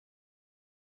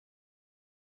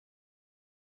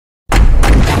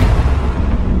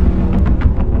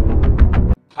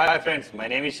Hi friends, my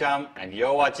name is Sham and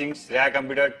you're watching Shreya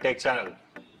Computer Tech Channel.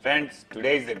 Friends,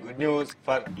 today is the good news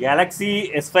for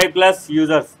Galaxy S5 Plus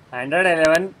users. Android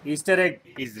 11 Easter egg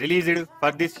is released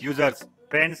for these users.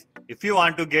 Friends, if you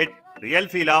want to get real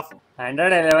feel of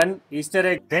Android 11 Easter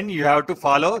egg. then you have to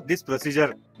follow this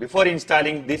procedure. Before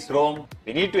installing this ROM,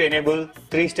 we need to enable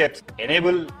 3 steps.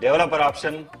 Enable developer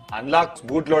option, unlock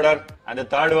bootloader, and the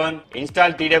third one,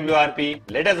 install TWRP.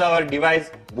 Let us our device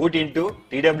boot into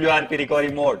TWRP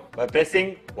recovery mode by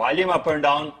pressing volume up and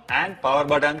down and power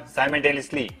button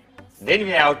simultaneously. Then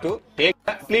we have to take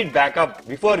a complete backup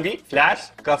before we flash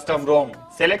custom ROM.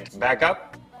 Select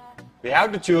backup. We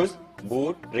have to choose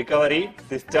boot, recovery,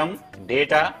 system,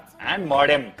 data, and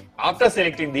modem. After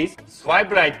selecting these,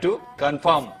 swipe right to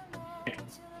confirm.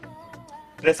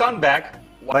 Press on back.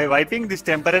 By wiping this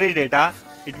temporary data,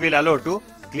 it will allow to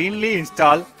cleanly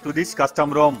install to this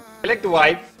custom ROM. Select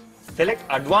wipe, select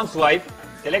advanced wipe,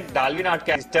 select Dolby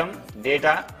Notcast system,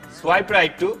 data, swipe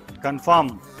right to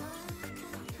confirm.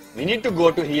 We need to go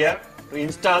to here to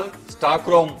install stock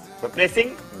ROM. By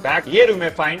pressing back, here you may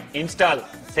find install.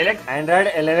 Select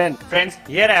Android 11. Friends,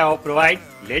 here I have provided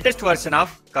latest version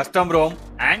of custom ROM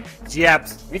and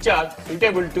GApps which are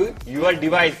suitable to your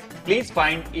device. Please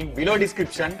find in below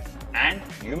description and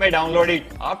you may download it.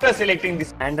 After selecting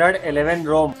this Android 11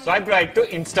 ROM. swipe right to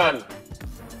install.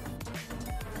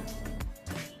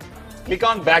 Click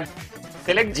on back.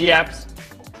 Select GApps.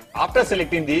 After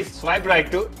selecting these, swipe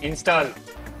right to install.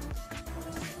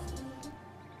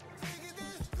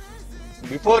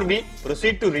 Before we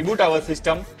proceed to reboot our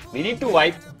system, we need to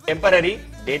wipe temporary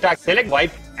data. Select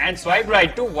wipe and swipe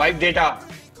right to wipe data.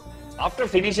 After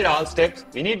finishing all steps,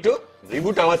 we need to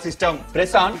reboot our system.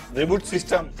 Press on reboot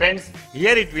system. Friends,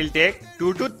 here it will take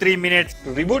 2 to 3 minutes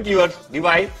to reboot your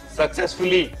device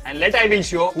successfully. And I will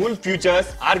show cool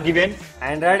features are given.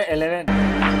 Android 11.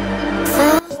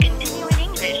 Continue in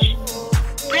English.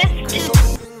 Press 2.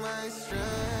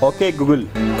 Okay, Google.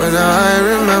 When I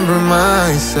remember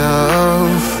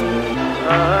myself,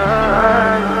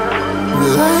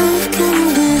 life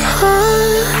can be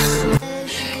hard.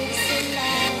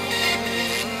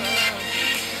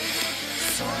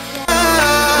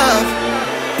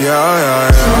 Yeah,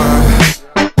 yeah, yeah.